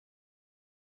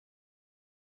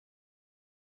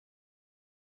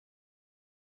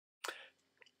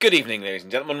Good evening, ladies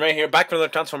and gentlemen. Ray here, back for another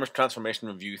Transformers Transformation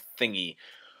Review thingy.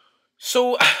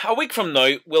 So, a week from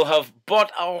now, we'll have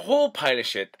bought a whole pile of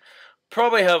shit.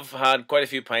 Probably have had quite a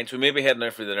few pints. We may be heading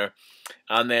out for dinner.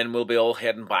 And then we'll be all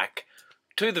heading back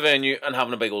to the venue and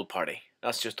having a big old party.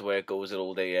 That's just the way it goes at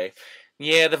old AA.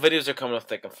 Yeah, the videos are coming up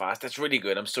thick and fast. It's really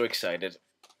good. I'm so excited.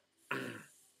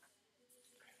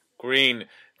 Green.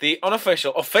 The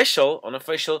unofficial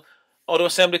auto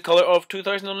assembly color of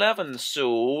 2011.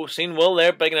 So, seen Will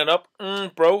there, bigging it up.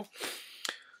 Bro.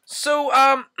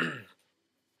 So,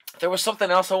 there was something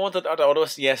else I wanted at auto.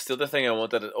 Yes, the other thing I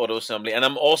wanted at auto assembly, and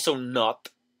I'm also not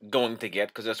going to get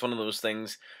because it's one of those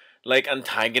things like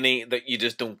Antagony that you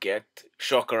just don't get.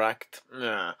 Shocker Act.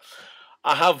 Nah.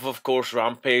 I have, of course,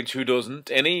 Rampage. Who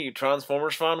doesn't? Any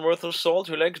Transformers fan worth of salt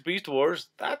who likes Beast Wars?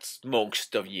 That's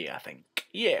most of you, I think.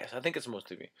 Yes, I think it's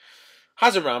most of you.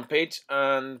 Has a Rampage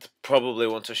and probably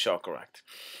wants a Shocker Act.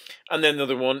 And then the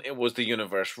other one, it was the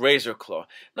Universe Razor Claw.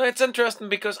 Now, it's interesting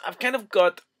because I've kind of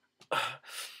got...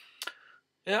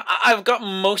 I've got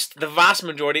the vast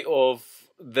majority of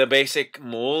the basic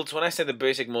molds. When I say the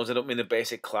basic molds, I don't mean the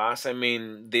basic class. I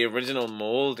mean the original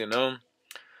mold, you know.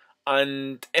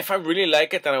 And if I really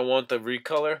like it, then I want a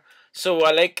recolor. So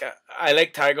I like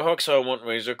Tigerhawk, so I want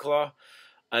Razor Claw.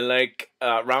 I like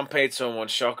Rampage, so I want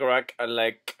Shockerack. I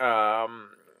like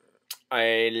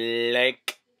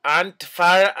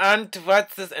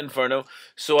what's this, Inferno,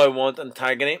 so I want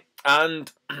Antagony.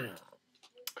 And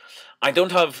I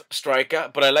don't have Striker,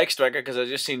 but I like Striker because I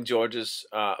just seen George's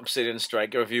Obsidian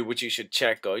Striker review, which you should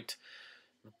check out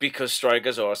because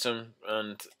Striker's awesome,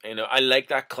 and you know I like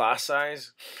that class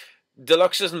size.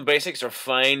 Deluxes and basics are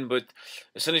fine, but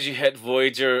as soon as you hit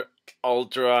Voyager,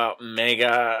 Ultra,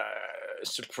 Mega,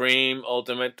 Supreme,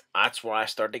 Ultimate, that's where I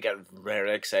start to get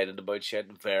very excited about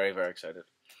shit. Very, very excited.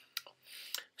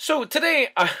 So today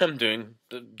I am doing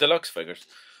the deluxe figures.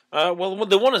 Well,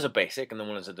 the one is a basic and the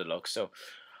one is a deluxe. So,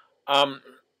 well,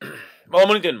 I'm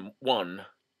only doing one.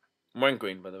 I'm wearing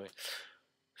green, by the way.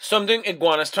 So I'm doing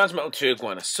Iguanus, Transmetal 2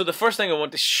 Iguanus. So the first thing I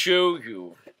want to show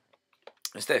you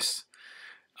is this.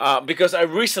 Because I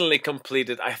recently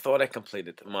completed, I thought I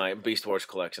completed my Beast Wars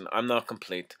collection. I'm not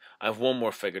complete. I have one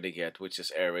more figure to get, which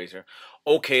is Air Razor.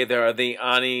 Okay, there are they're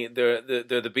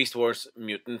the Beast Wars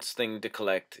mutants thing to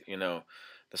collect, you know,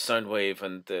 the Soundwave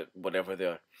and the whatever they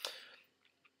are.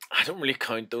 I don't really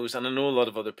count those, and I know a lot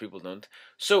of other people don't.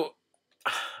 So,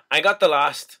 I got the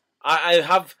last,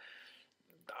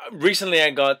 recently I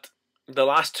got the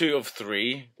last 2 of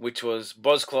 3, which was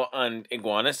Buzzclaw and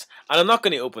Iguanus. And I'm not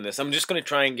going to open this. I'm just going to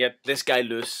try and get this guy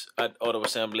loose at Auto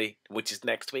Assembly, which is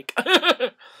next week.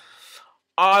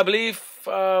 I believe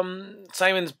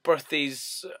Simon's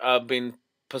birthday's been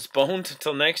postponed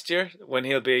till next year when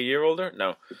he'll be a year older.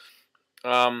 No.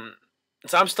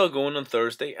 So I'm still going on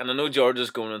Thursday, and I know George is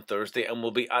going on Thursday, and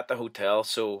we'll be at the hotel.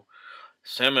 So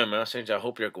send me a message. I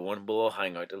hope you're going. We'll all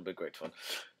hang out. It'll be great fun.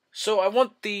 So I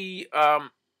want the...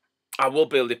 I will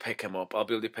be able to pick him up. I'll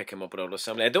be able to pick him up at Auto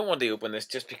Assembly. I don't want to open this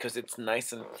just because it's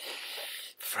nice and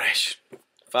fresh.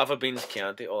 Fava beans,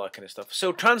 Chianti, all that kind of stuff.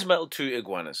 So, Transmetal 2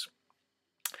 Iguanus.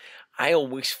 I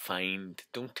always find,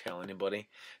 don't tell anybody,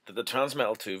 that the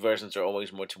Transmetal 2 versions are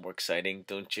always much more exciting,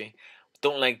 don't you?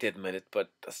 Don't like to admit it,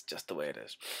 but that's just the way it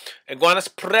is. Iguanus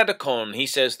Predacon. He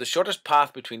says, the shortest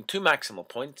path between 2 maximal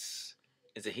points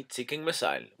is a heat-seeking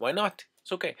missile. Why not?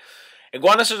 It's okay.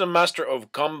 Iguanus is a master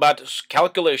of combat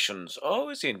calculations. Oh,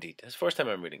 is he indeed? It's the first time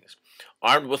I'm reading this.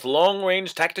 Armed with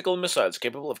long-range tactical missiles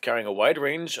capable of carrying a wide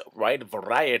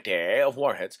variety of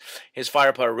warheads, his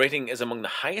firepower rating is among the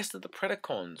highest of the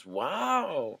Predacons.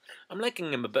 Wow! I'm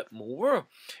liking him a bit more.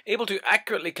 Able to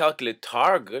accurately calculate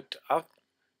target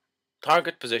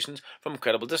positions from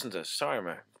incredible distances. Sorry,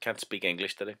 man. Can't speak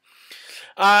English today.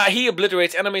 He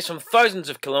obliterates enemies from thousands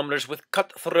of kilometers with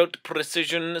cutthroat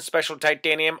precision. Special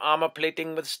titanium armor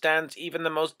plating withstands even the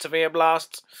most severe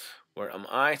blasts. Where am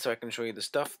I? So I can show you the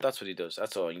stuff. That's what he does.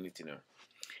 That's all you need to know.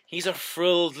 He's a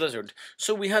frilled lizard.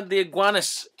 So we had the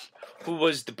Iguanus, who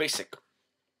was the basic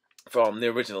from the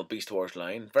original Beast Wars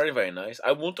line. Very, very nice.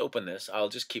 I won't open this. I'll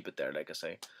just keep it there, like I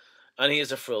say. And he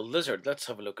is a frilled lizard. Let's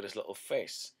have a look at his little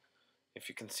face. If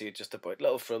you can see it just about.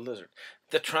 Little frill lizard.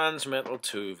 The Transmetal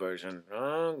 2 version.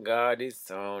 Oh god, he's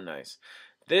so nice.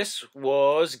 This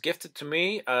was gifted to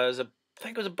me as I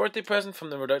think it was a birthday present from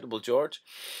the Redoubtable George.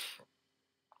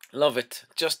 Love it.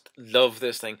 Just love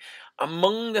this thing.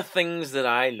 Among the things that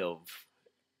I love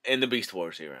in the Beast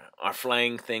Wars era are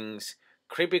flying things,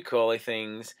 creepy crawly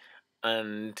things,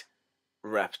 and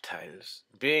reptiles.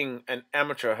 Being an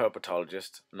amateur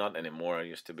herpetologist, not anymore, I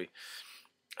used to be,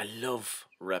 I love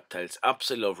reptiles.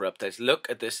 Absolutely love reptiles. Look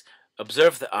at this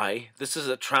Observe the eye. This is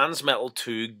a Transmetal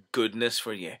 2 goodness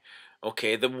for you.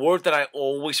 Okay, the word that I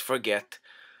always forget.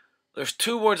 There's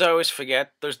two words I always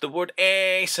forget. There's the word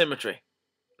asymmetry.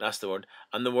 That's the word.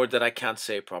 And the word that I can't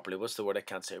say properly. What's the word I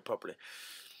can't say properly?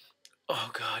 Oh,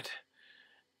 God.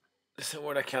 This is the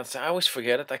word I can't say. I always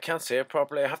forget it. I can't say it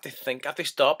properly. I have to think. I have to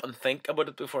stop and think about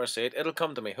it before I say it. It'll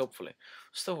come to me, hopefully.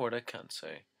 What's the word I can't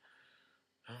say?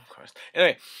 Oh, Christ.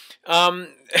 Anyway.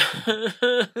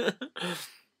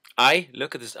 Eye.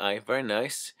 Look at this eye. Very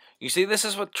nice. You see, this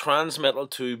is what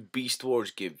Transmetal 2 Beast Wars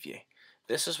give you.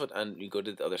 This is what... And you go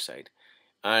to the other side.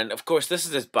 And, of course, this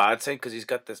is his bad side because he's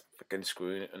got this freaking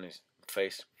screw in his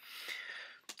face.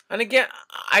 And again,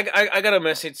 I got a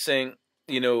message saying,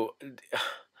 you know...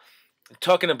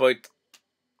 Talking about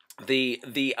the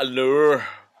allure,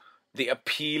 the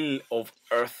appeal of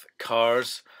Earth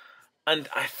cars, and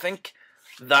I think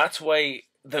that's why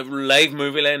the live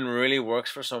movie line really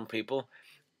works for some people.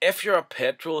 If you're a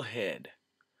petrol head,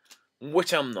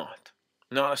 which I'm not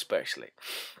especially,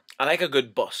 I like a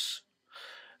good bus.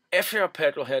 If you're a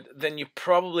petrol head, then you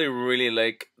probably really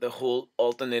like the whole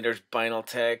alternators, vinyl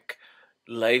tech,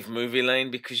 live movie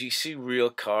line, because you see real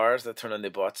cars that turn on the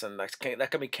butts, and that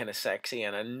can be kind of sexy,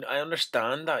 and I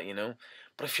understand that, you know.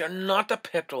 But if you're not a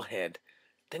petrol head,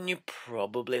 then you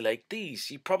probably like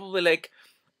these. You probably like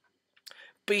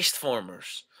Beast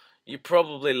Formers. You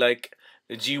probably like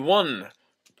the G1.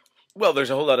 Well, there's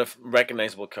a whole lot of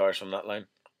recognizable cars from that line.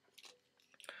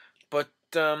 But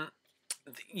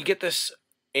you get this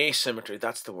asymmetry.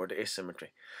 That's the word, asymmetry.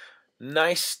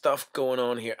 Nice stuff going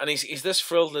on here. And he's this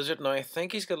frilled lizard. Now, I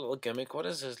think he's got a little gimmick. What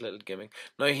is his little gimmick?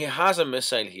 Now, he has a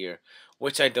missile here,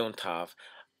 which I don't have.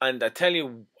 And I tell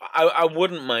you, I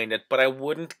wouldn't mind it, but I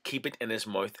wouldn't keep it in his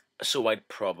mouth, so I'd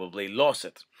probably lose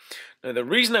it. Now, the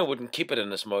reason I wouldn't keep it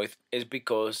in his mouth is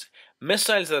because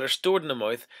missiles that are stored in the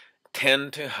mouth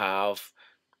tend to have,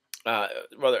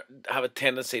 rather, have a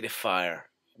tendency to fire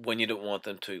when you don't want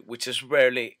them to, which is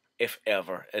rarely, if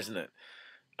ever, isn't it?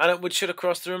 And it would shoot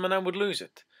across the room and I would lose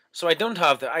it. So I don't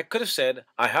have that. I could have said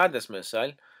I had this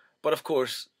missile, but of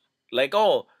course, like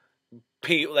all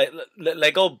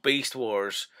like all Beast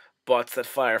Wars bots that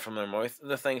fire from their mouth,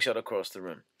 the thing shot across the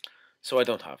room. So I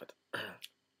don't have it.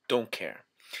 Don't care.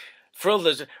 Frilled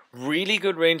Lizard, really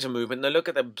good range of movement. Now look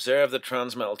at observe the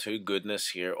Transmetal 2 goodness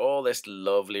here. All this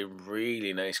lovely,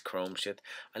 really nice chrome shit.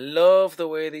 I love the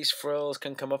way these frills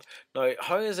can come up. Now,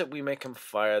 how is it we make them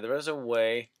fire? There is a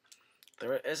way.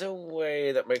 There is a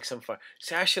way that makes them fire.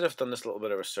 See, I should have done this little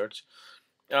bit of research.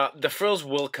 The frills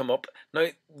will come up. Now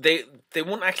they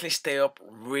won't actually stay up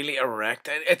really erect.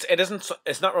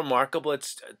 It's not remarkable.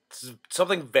 It's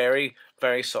something very,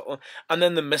 very subtle. And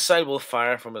then the missile will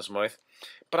fire from his mouth.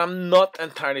 But I'm not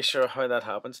entirely sure how that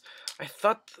happens. I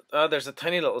thought there's a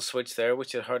tiny little switch there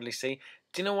which you'd hardly see.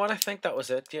 Do you know what? I think that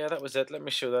was it. Yeah, that was it. Let me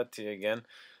show that to you again.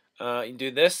 You do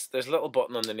this. There's a little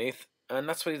button underneath, and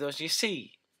that's what he does. You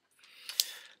see.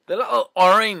 The little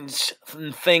orange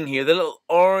thing here, the little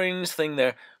orange thing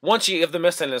there, once you have the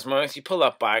missile in his mouth, you pull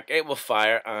that back, it will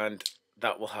fire, and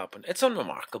that will happen. It's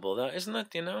unremarkable, that, isn't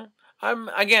it, you know?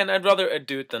 I'd rather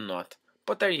do it than not.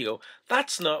 But there you go.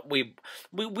 That's not, we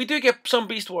do get some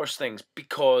Beast Wars things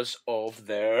because of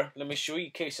their, let me show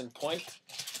you case in point.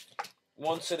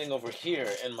 One sitting over here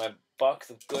in my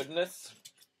box of goodness.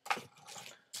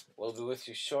 We'll be with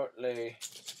you shortly.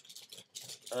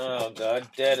 Oh, God,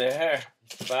 dead air.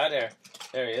 Bad air.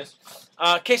 There he is.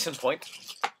 Case in point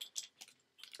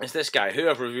is this guy who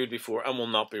I've reviewed before and will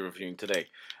not be reviewing today.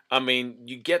 I mean,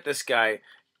 you get this guy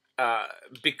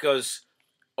because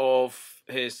of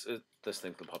his... this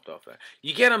thing popped off there.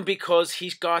 You get him because he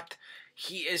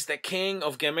is the king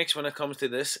of gimmicks when it comes to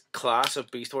this class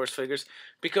of Beast Wars figures.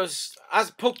 Because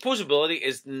as posability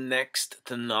is next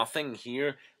to nothing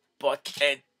here, but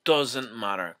it doesn't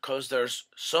matter because there's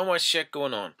so much shit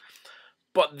going on.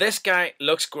 But this guy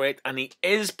looks great and he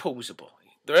is posable.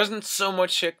 There isn't so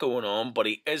much shit going on, but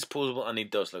he is posable and he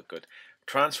does look good.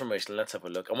 Transformation, let's have a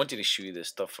look. I want you to show you this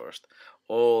stuff first.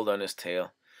 All down his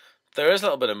tail. There is a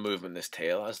little bit of movement in this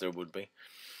tail, as there would be.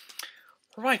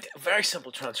 Right, very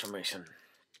simple transformation.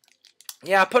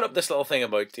 Yeah, I put up this little thing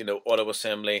about, you know, auto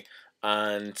assembly,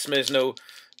 and Smizno,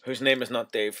 whose name is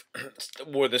not Dave,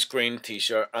 wore this green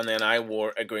t-shirt, and then I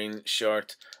wore a green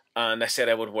shirt. And I said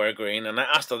I would wear green, and I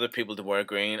asked other people to wear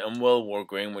green, and Will wore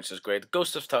green, which is great.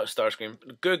 Ghost of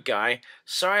Starscream, good guy.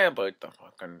 Sorry about the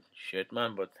fucking shit,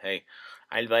 man, but hey,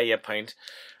 I'll buy you a pint.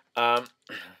 I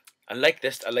like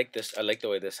this. I like this. I like the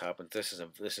way this happens. This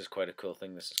is quite a cool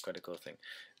thing. This is quite a cool thing.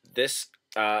 This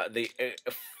the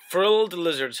frilled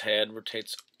lizard's head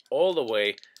rotates all the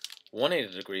way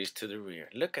 180 degrees to the rear.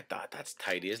 Look at that. That's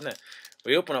tidy, isn't it?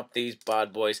 We open up these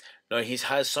bad boys. Now, he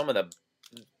has some of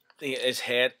his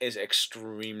head is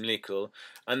extremely cool.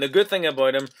 And the good thing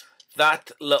about him,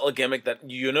 that little gimmick that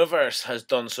Universe has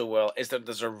done so well, is that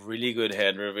there's a really good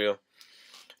head reveal.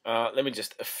 Let me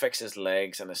just fix his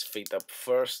legs and his feet up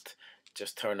first.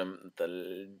 Just turn him.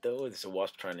 There's a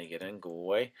wasp trying to get in. Go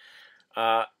away.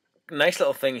 Nice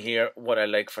little thing here. What I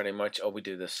like very much. Oh, we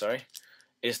do this. Sorry,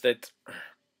 is that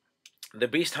the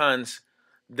beast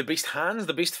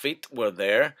feet were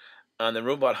there, and the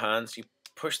robot hands. You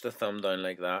push the thumb down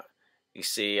like that. You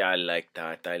see, I like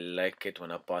that. I like it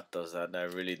when a bot does that. I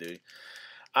really do.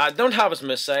 I don't have his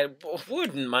missile.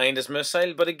 Wouldn't mind his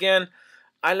missile, but again,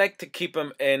 I like to keep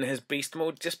him in his beast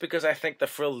mode just because I think the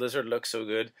frilled lizard looks so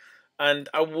good. And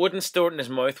I wouldn't store it in his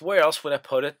mouth. Where else would I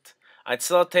put it? I'd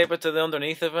still tape it to the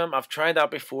underneath of him. I've tried that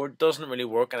before. It doesn't really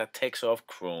work, and it takes off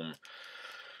chrome.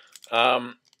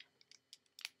 Nice.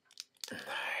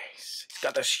 He's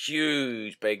got this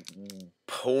huge, big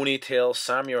ponytail,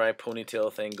 samurai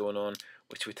ponytail thing going on,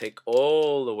 which we take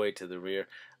all the way to the rear.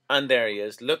 And there he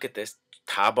is. Look at this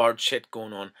tabard shit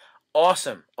going on.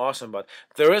 Awesome, awesome, but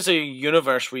there is a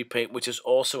universe repaint which is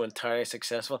also entirely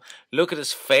successful. Look at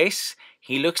his face.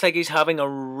 He looks like he's having a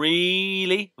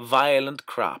really violent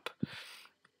crap.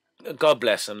 God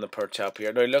bless him, the poor chap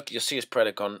here. Now look, you see his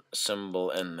Predacon symbol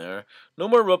in there. No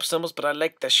more rub symbols, but I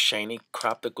like this shiny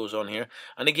crap that goes on here.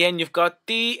 And again, you've got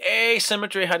the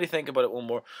asymmetry. How do you think about it? One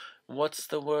more. What's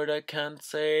the word I can't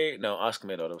say? No, ask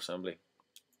me at auto assembly.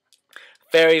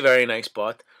 Very, very nice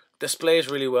bot. Displays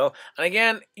really well, and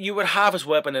again, you would have his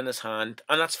weapon in his hand,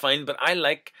 and that's fine, but I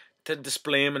like to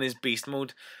display him in his beast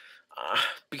mode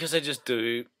because I just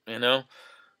do, you know.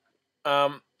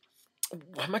 How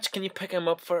much can you pick him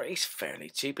up for? He's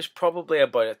fairly cheap. It's probably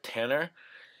about a tenner.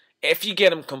 If you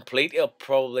get him complete, it'll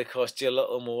probably cost you a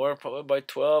little more, probably about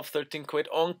 12, 13 quid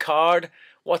on card.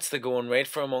 What's the going rate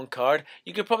for him on card?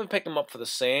 You could probably pick him up for the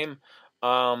same,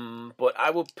 but I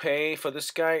would pay for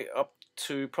this guy up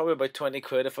to probably about 20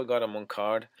 quid if I got him on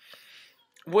card.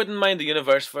 Wouldn't mind the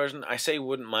universe version. I say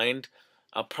wouldn't mind.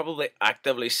 I'll probably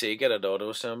actively seek it at auto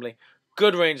assembly.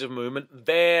 Good range of movement,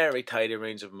 very tidy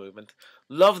range of movement.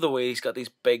 Love the way he's got these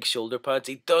big shoulder pads.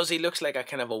 He looks like a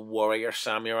kind of a warrior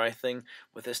samurai thing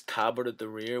with this tabard at the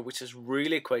rear, which is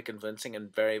really quite convincing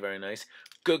and very, very nice.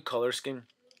 Good color scheme.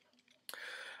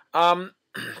 So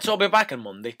I'll be back on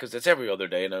Monday because it's every other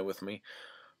day now with me.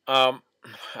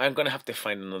 I'm going to have to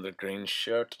find another green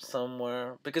shirt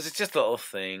somewhere because it's just a little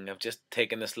thing. I've just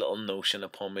taken this little notion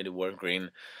upon me to wear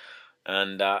green.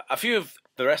 And a few of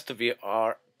the rest of you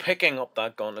are picking up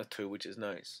that gauntlet too, which is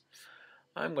nice.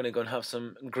 I'm going to go and have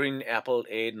some green apple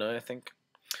aid now, I think.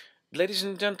 Ladies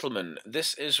and gentlemen,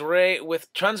 this is Ray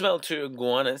with Transmetal to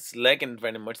Iguanus. Legging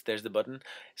very much. There's the button.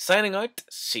 Signing out.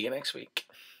 See you next week.